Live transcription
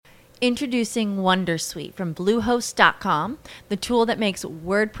Introducing Wondersuite from Bluehost.com, the tool that makes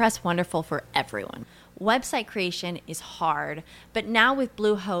WordPress wonderful for everyone. Website creation is hard, but now with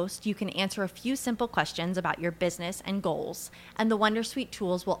Bluehost, you can answer a few simple questions about your business and goals, and the Wondersuite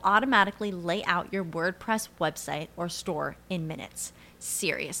tools will automatically lay out your WordPress website or store in minutes.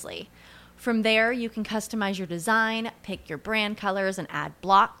 Seriously. From there, you can customize your design, pick your brand colors, and add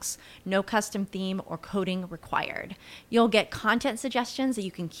blocks. No custom theme or coding required. You'll get content suggestions that you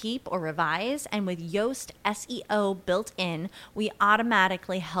can keep or revise, and with Yoast SEO built in, we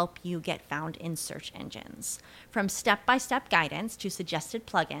automatically help you get found in search engines. From step-by-step guidance to suggested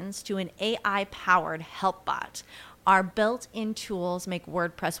plugins to an AI-powered help bot, our built-in tools make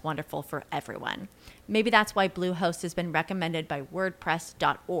WordPress wonderful for everyone. Maybe that's why Bluehost has been recommended by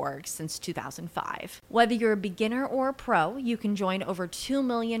WordPress.org since 2005. Whether you're a beginner or a pro, you can join over 2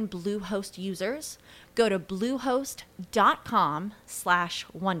 million Bluehost users. Go to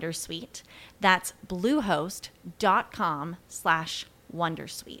bluehost.com/wondersuite. That's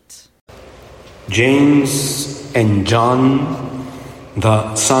bluehost.com/wondersuite. James and John,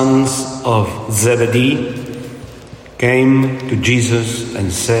 the sons of Zebedee, came to Jesus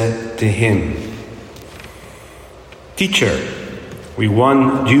and said to him, "Teacher, we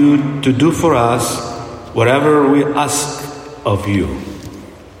want you to do for us whatever we ask of you."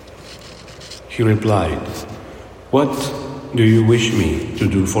 He replied, "What do you wish me to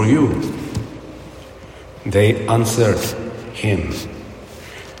do for you?" They answered him,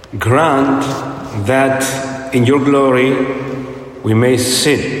 "Grant that in your glory we may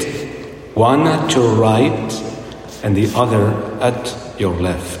sit, one at your right and the other at your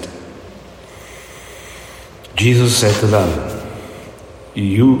left." Jesus said to them,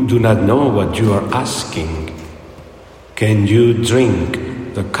 "You do not know what you are asking. Can you drink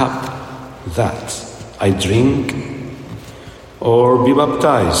the cup that I drink, or be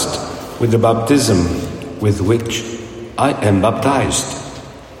baptized with the baptism with which I am baptized?"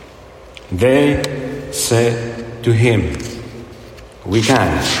 They said to him, "We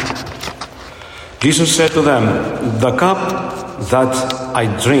can." Jesus said to them, "The cup that I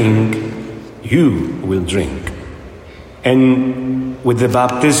drink, you will drink. And with the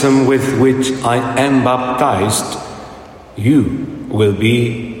baptism with which I am baptized, you will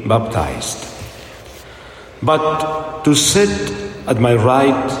be baptized. But to sit at my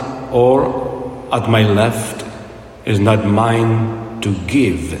right or at my left is not mine to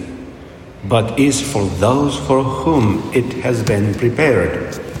give, but is for those for whom it has been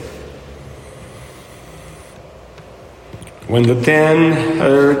prepared." When the 10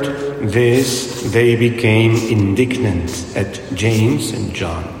 heard this, they became indignant at James and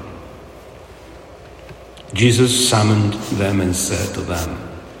John. Jesus summoned them and said to them,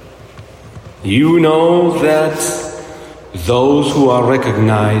 "You know that those who are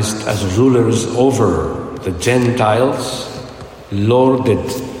recognized as rulers over the Gentiles lord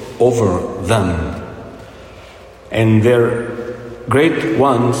it over them, and their great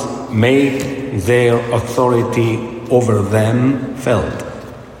ones make their authority over them felt.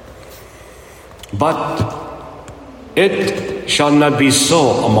 But it shall not be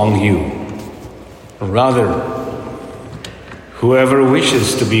so among you. Rather, whoever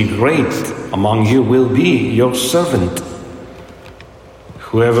wishes to be great among you will be your servant.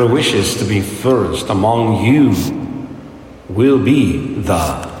 Whoever wishes to be first among you will be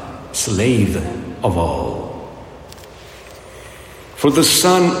the slave of all. For the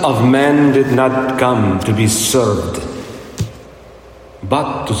Son of Man did not come to be served,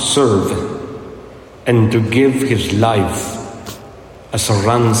 but to serve and to give his life as a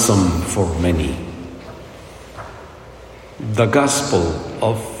ransom for many." The Gospel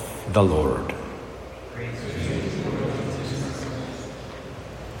of the Lord.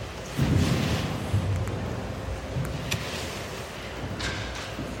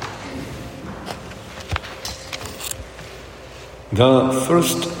 The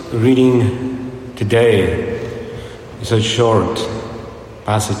first reading today is a short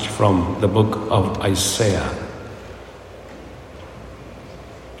passage from the book of Isaiah,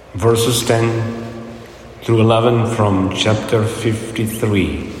 verses 10 through 11 from chapter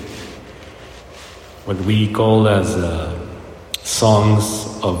 53, what we call as Songs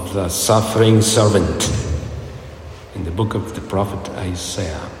of the Suffering Servant in the book of the prophet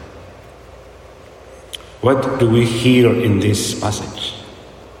Isaiah. What do we hear in this passage?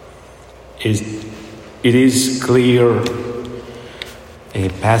 It is clear a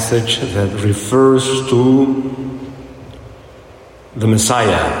passage that refers to the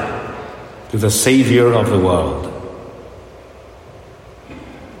Messiah, to the Savior of the world.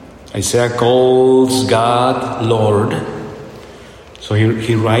 Isaiah calls God Lord So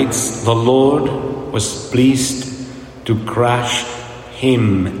he writes, the Lord was pleased to crush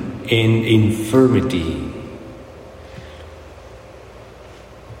him in infirmity.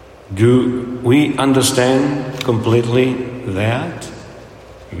 Do we understand completely that?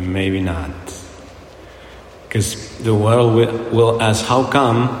 Maybe not. Because the world will ask, how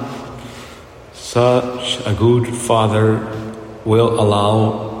come such a good father will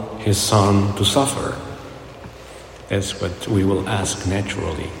allow his son to suffer? That's what we will ask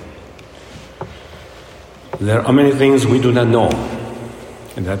naturally. There are many things we do not know,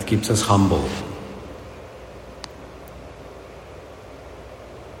 and that keeps us humble.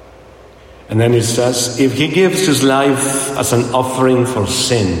 And then it says, if he gives his life as an offering for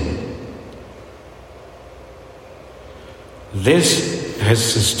sin, this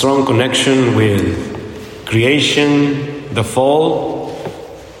has a strong connection with creation, the fall,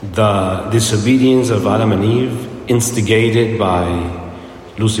 the disobedience of Adam and Eve, instigated by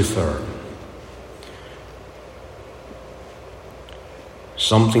Lucifer.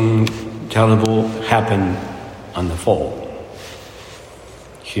 Something terrible happened on the fall.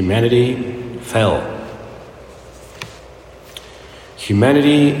 Humanity fell.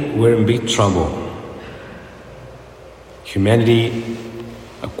 Humanity were in big trouble. Humanity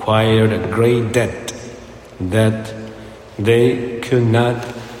acquired a great debt that they could not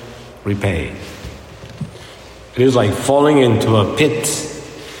repay. It is like falling into a pit,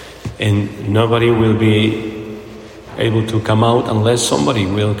 and nobody will be able to come out unless somebody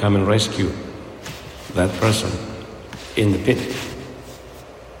will come and rescue that person in the pit.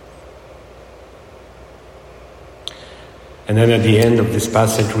 And then at the end of this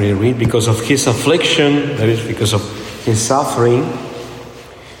passage we read, because of his affliction, that is because of his suffering,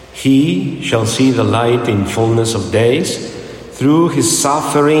 he shall see the light in fullness of days. Through his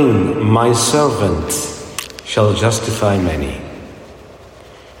suffering, my servant shall justify many,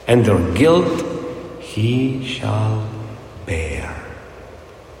 and their guilt he shall bear.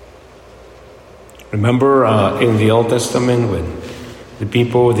 Remember in the Old Testament when the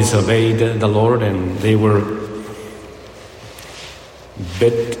people disobeyed the Lord and they were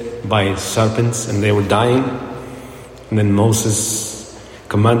bit by serpents and they were dying, and then Moses,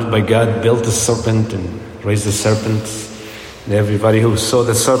 commanded by God, built a serpent and raised the serpent, and everybody who saw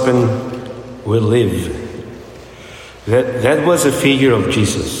the serpent will live. That was a figure of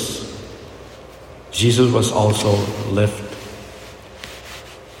Jesus. Jesus was also left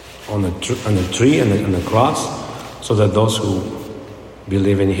on the tree and on the cross, so that those who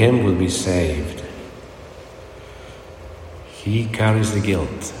believe in him will be saved. He carries the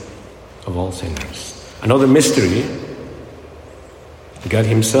guilt of all sinners. Another mystery, God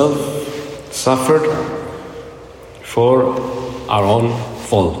himself suffered for our own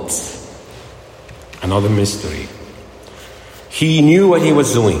faults. Another mystery. He knew what he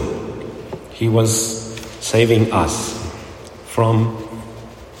was doing. He was saving us from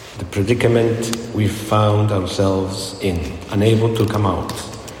the predicament we found ourselves in, unable to come out.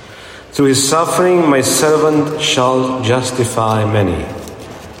 Through his suffering, my servant shall justify many.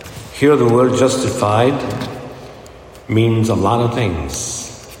 Here the word justified means a lot of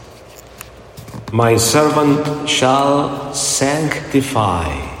things. My servant shall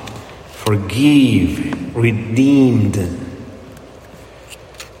sanctify, forgive, redeemed,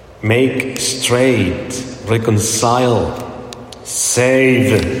 make straight, reconcile,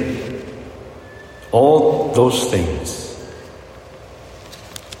 save, all those things.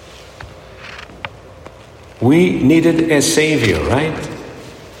 We needed a savior, right?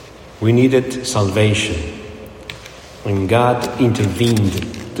 We needed salvation. When God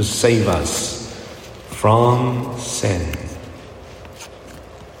intervened to save us from sin.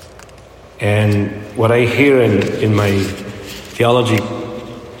 And what I hear in my theology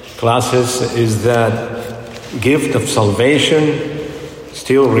classes is that gift of salvation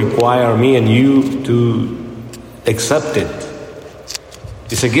still require me and you to accept it.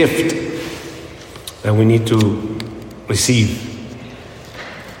 It's a gift that we need to receive.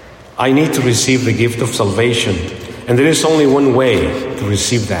 I need to receive the gift of salvation, and there is only one way to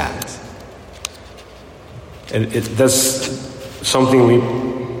receive that. And that's something we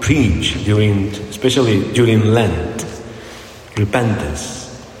preach especially during Lent, repentance.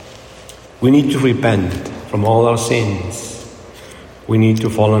 We need to repent from all our sins. We need to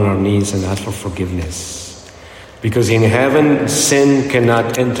fall on our knees and ask for forgiveness. Because in heaven, sin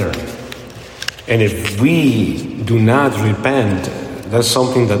cannot enter. And if we do not repent, that's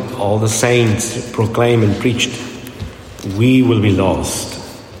something that all the saints proclaim and preached, we will be lost.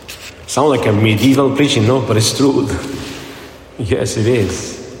 Sound like a medieval preaching, no? But it's true. Yes, it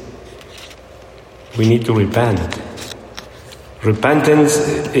is. We need to repent Repentance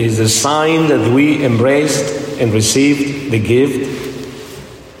is a sign that we embraced and received the gift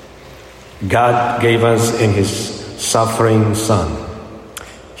God gave us in His suffering Son.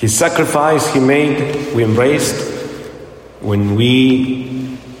 His sacrifice He made, we embraced when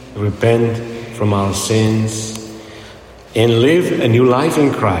we repent from our sins and live a new life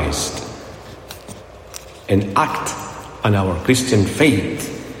in Christ and act on our Christian faith.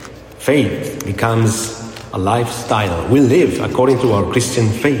 Faith becomes a lifestyle. We live according to our Christian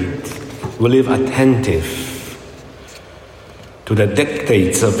faith. We live attentive to the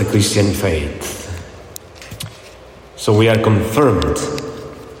dictates of the Christian faith. So we are confirmed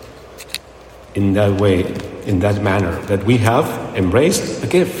in that way, in that manner, that we have embraced the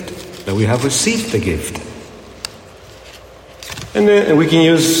gift, that we have received the gift. And we can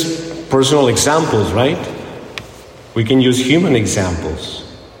use personal examples, right? We can use human examples.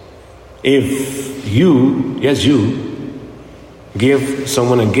 If you give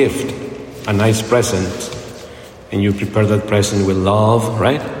someone a gift, a nice present, and you prepare that present with love,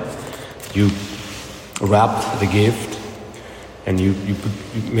 right? You wrap the gift, and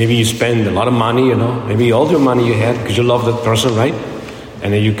maybe you spend a lot of money, maybe all your money you had because you love that person, right?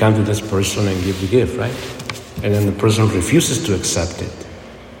 And then you come to this person and give the gift, right? And then the person refuses to accept it.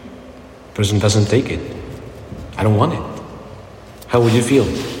 The person doesn't take it. I don't want it. How would you feel?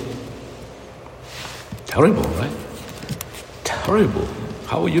 Terrible, right? Terrible.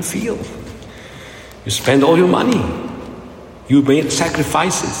 How would you feel? You spend all your money. You made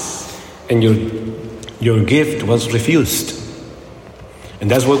sacrifices. And your gift was refused.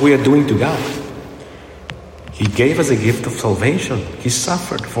 And that's what we are doing to God. He gave us a gift of salvation. He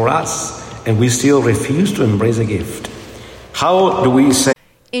suffered for us. And we still refuse to embrace a gift. How do we say?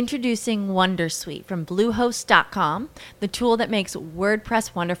 Introducing Wondersuite from Bluehost.com, the tool that makes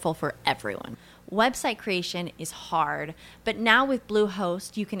WordPress wonderful for everyone. Website creation is hard, but now with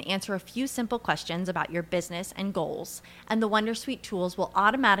Bluehost, you can answer a few simple questions about your business and goals, and the Wondersuite tools will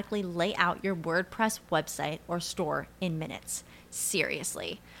automatically lay out your WordPress website or store in minutes.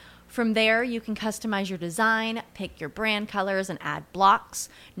 Seriously. From there, you can customize your design, pick your brand colors, and add blocks.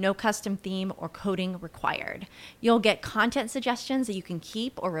 No custom theme or coding required. You'll get content suggestions that you can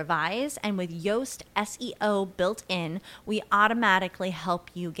keep or revise, and with Yoast SEO built in, we automatically help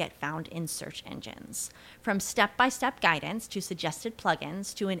you get found in search engines. From step-by-step guidance to suggested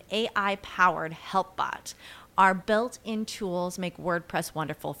plugins to an AI-powered help bot, our built-in tools make WordPress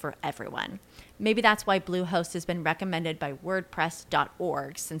wonderful for everyone. Maybe that's why Bluehost has been recommended by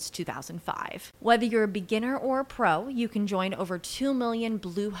WordPress.org since 2005. Whether you're a beginner or a pro, you can join over 2 million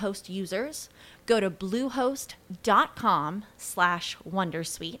Bluehost users. Go to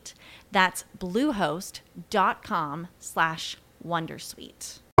bluehost.com/wondersuite. That's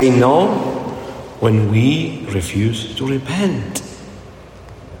bluehost.com/wondersuite. We know when we refuse to repent.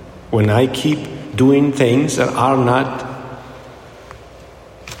 When I keep doing things that are not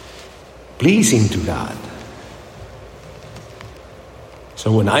pleasing to God.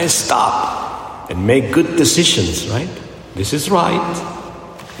 So when I stop and make good decisions, right? This is right.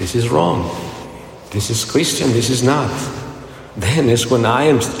 This is wrong. This is Christian. This is not. Then is when I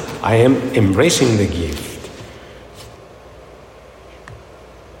am embracing the gift.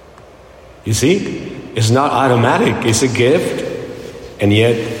 You see, it's not automatic. It's a gift, and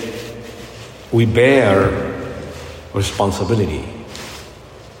yet we bear responsibility.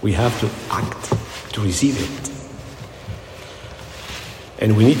 We have to act to receive it.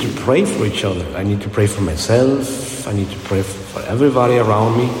 And we need to pray for each other. I need to pray for myself. I need to pray for everybody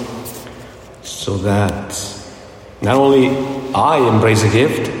around me so that not only I embrace a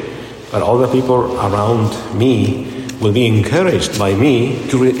gift, but all the people around me will be encouraged by me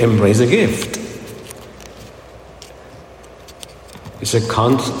to embrace a gift. It's a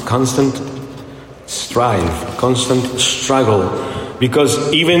constant strive, constant struggle.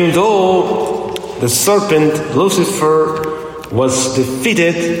 Because even though the serpent, Lucifer, was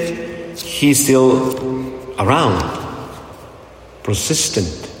defeated, he's still around,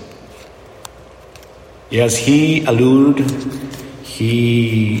 persistent. Yes, he allured,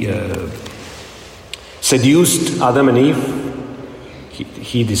 he seduced Adam and Eve,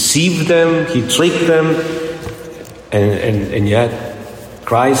 he deceived them, he tricked them, and yet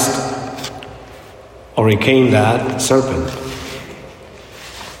Christ overcame that serpent.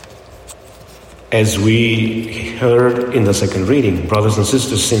 As we heard in the second reading, brothers and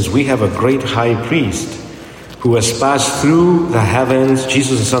sisters, since we have a great high priest who has passed through the heavens,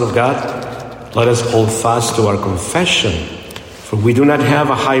 Jesus the Son of God, let us hold fast to our confession. For we do not have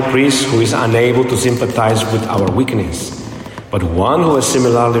a high priest who is unable to sympathize with our weakness, but one who has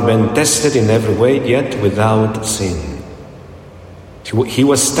similarly been tested in every way, yet without sin. He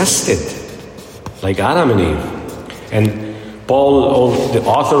was tested, like Adam and Eve. And Paul, the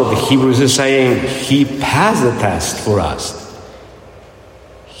author of the Hebrews, is saying he passed the test for us.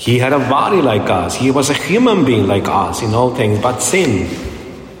 He had a body like us. He was a human being like us in all things, but sin.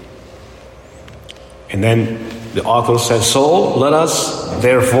 And then the author says, so let us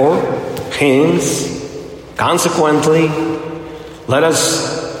therefore, hence, consequently, let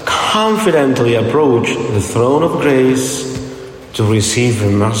us confidently approach the throne of grace to receive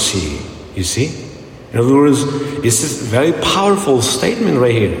mercy. You see? In other words, it's a very powerful statement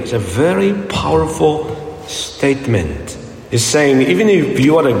right here. It's a very powerful statement. It's saying, even if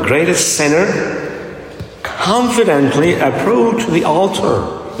you are the greatest sinner, confidently approach the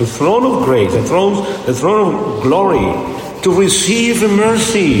altar, the throne of grace, the throne of glory, to receive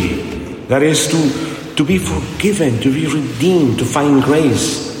mercy. That is to be forgiven, to be redeemed, to find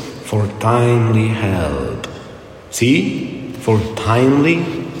grace for timely help. See? For timely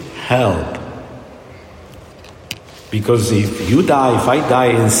help. Because if I die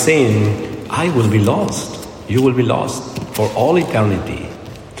in sin, I will be lost. You will be lost for all eternity.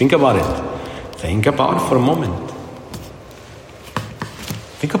 Think about it. Think about it for a moment.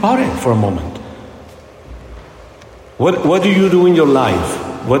 Think about it for a moment. What do you do in your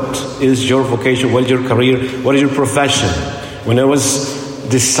life? What is your vocation? What is your career? What is your profession? When I was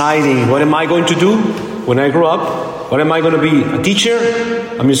deciding, what am I going to do when I grow up? What am I going to be? A teacher?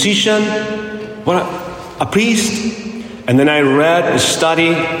 A musician? A priest? And then I read,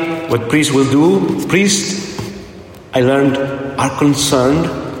 studied what priests will do. Priests, I learned, are concerned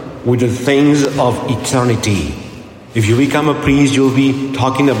with the things of eternity. If you become a priest, you'll be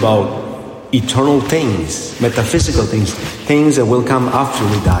talking about eternal things, metaphysical things, things that will come after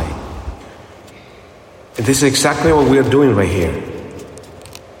we die. And this is exactly what we are doing right here.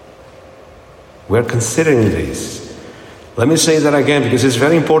 We're considering this. Let me say that again because it's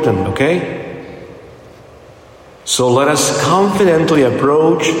very important, okay? So let us confidently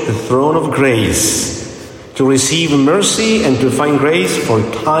approach the throne of grace to receive mercy and to find grace for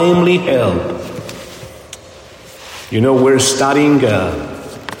timely help. You know, we're studying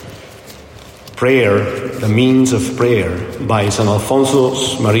prayer, the means of prayer, by San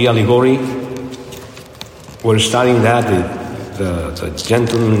Alfonso Maria Ligori. We're studying that, the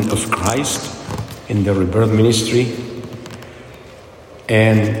Gentleman of Christ in the Rebirth Ministry.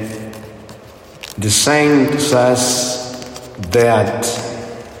 And the saint says that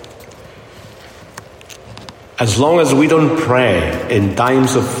as long as we don't pray in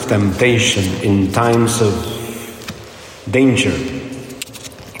times of temptation, in times of danger,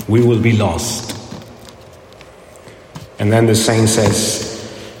 we will be lost. And then the saint says,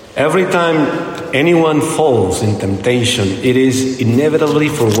 every time anyone falls in temptation, it is inevitably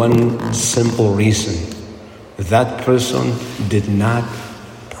for one simple reason. That person did not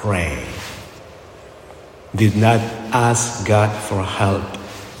pray, did not ask God for help.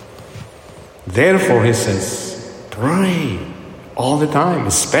 Therefore, he says, pray all the time,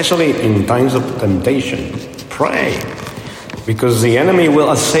 especially in times of temptation. Pray, because the enemy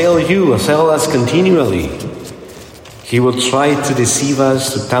will assail us continually. He will try to deceive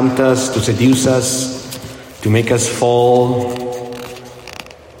us, to tempt us, to seduce us, to make us fall,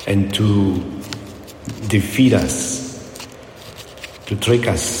 and to defeat us, to trick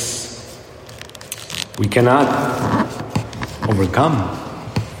us. We cannot overcome,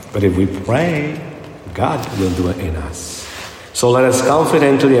 but if we pray, God will do it in us. So let us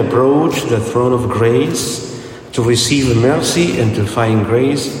confidently approach the throne of grace to receive mercy and to find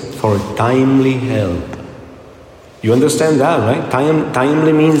grace for timely help. You understand that, right?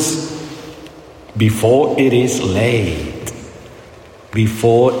 Timely means before it is late.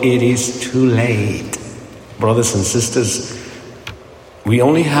 Before it is too late. Brothers and sisters, we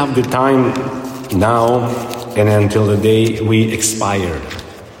only have the time now and until the day we expire.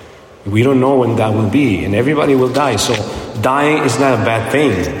 We don't know when that will be, and everybody will die. So dying is not a bad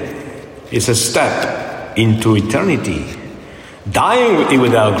thing. It's a step into eternity. Dying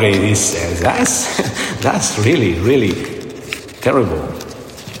without grace is that's really, really terrible,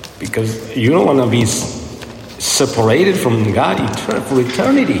 because you don't want to be separated from God for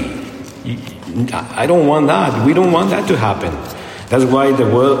eternity. I don't want that. We don't want that to happen. That's why the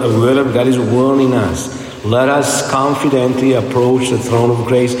word of God is warning us. Let us confidently approach the throne of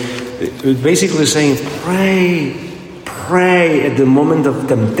grace. It's basically saying, pray at the moment of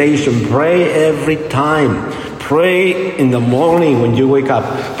temptation. Pray every time. Pray in the morning when you wake up.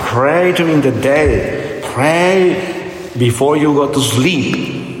 Pray during the day. Pray before you go to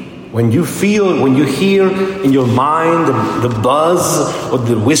sleep. When you hear in your mind the buzz or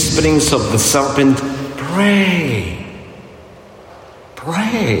the whisperings of the serpent, pray.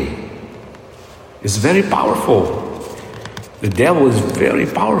 Pray. It's very powerful. The devil is very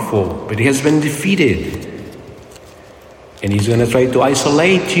powerful, but he has been defeated. And he's going to try to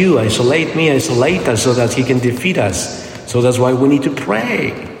isolate you, isolate me, isolate us so that he can defeat us. So that's why we need to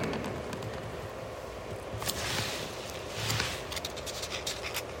pray.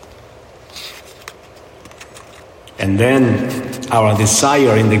 And then our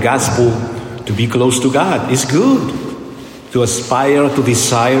desire in the gospel to be close to God is good. To aspire, to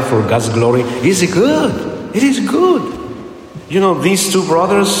desire for God's glory is good. It is good. You know, these two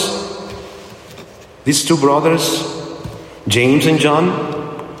brothers, James and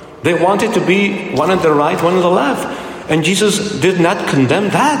John, they wanted to be one on the right, one on the left. And Jesus did not condemn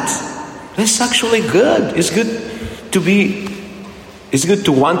that. That's actually good. It's good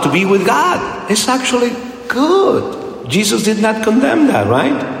to want to be with God. It's actually good. Jesus did not condemn that,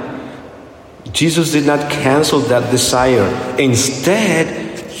 right? Jesus did not cancel that desire.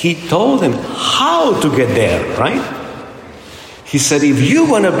 Instead, he told them how to get there, right? He said, if you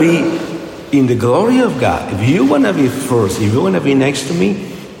want to be in the glory of God, if you want to be first, if you want to be next to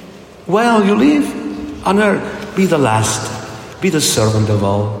me, well, you live on earth. Be the last. Be the servant of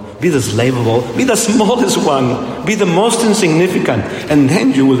all. Be the slave of all. Be the smallest one. Be the most insignificant. And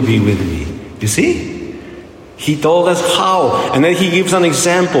then you will be with me. You see? He told us how. And then he gives an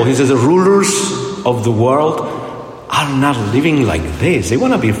example. He says the rulers of the world are not living like this. They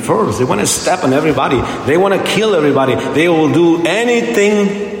want to be first. They want to step on everybody. They want to kill everybody. They will do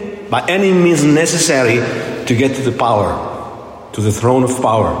anything by any means necessary to get to the power, to the throne of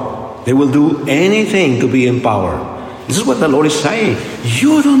power. They will do anything to be in power. This is what the Lord is saying.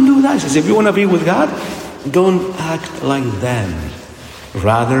 You don't do that. He says, if you want to be with God, don't act like them.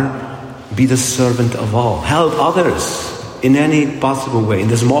 Rather, be the servant of all. Help others in any possible way. In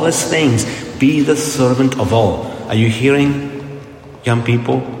the smallest things, be the servant of all. Are you hearing, young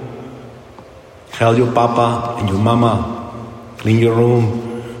people? Help your papa and your mama. Clean your room.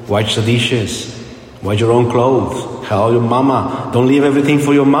 Wash the dishes. Wash your own clothes. Help your mama. Don't leave everything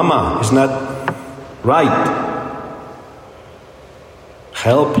for your mama. It's not right.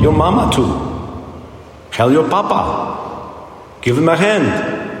 Help your mama too. Help your papa. Give them a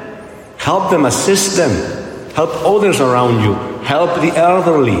hand. Help them, assist them. Help others around you. Help the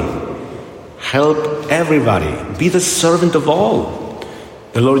elderly. Help everybody. Be the servant of all.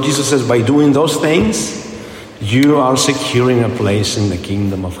 The Lord Jesus says, by doing those things, you are securing a place in the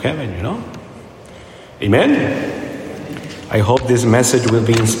kingdom of heaven, you know? Amen? I hope this message will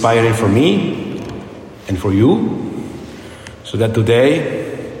be inspiring for me and for you, so that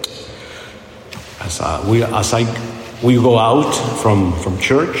today, as we go out from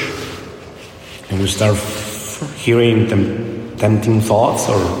church, and we start hearing tempting thoughts,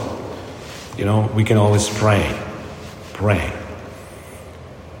 or, we can always pray. Pray.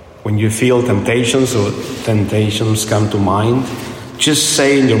 When you feel temptations or temptations come to mind, just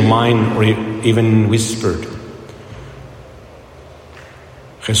say in your mind, or even whispered,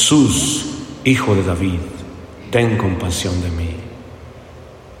 Jesús, Hijo de David, ten compasión de mí.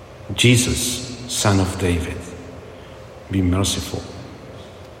 Jesus, Son of David, be merciful.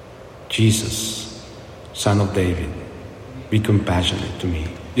 Jesus, Son of David, be compassionate to me.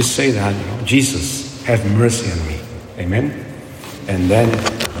 Just say that, Jesus, have mercy on me. Amen? And then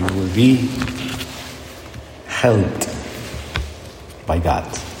you will be helped by God.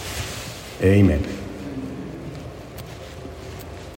 Amen.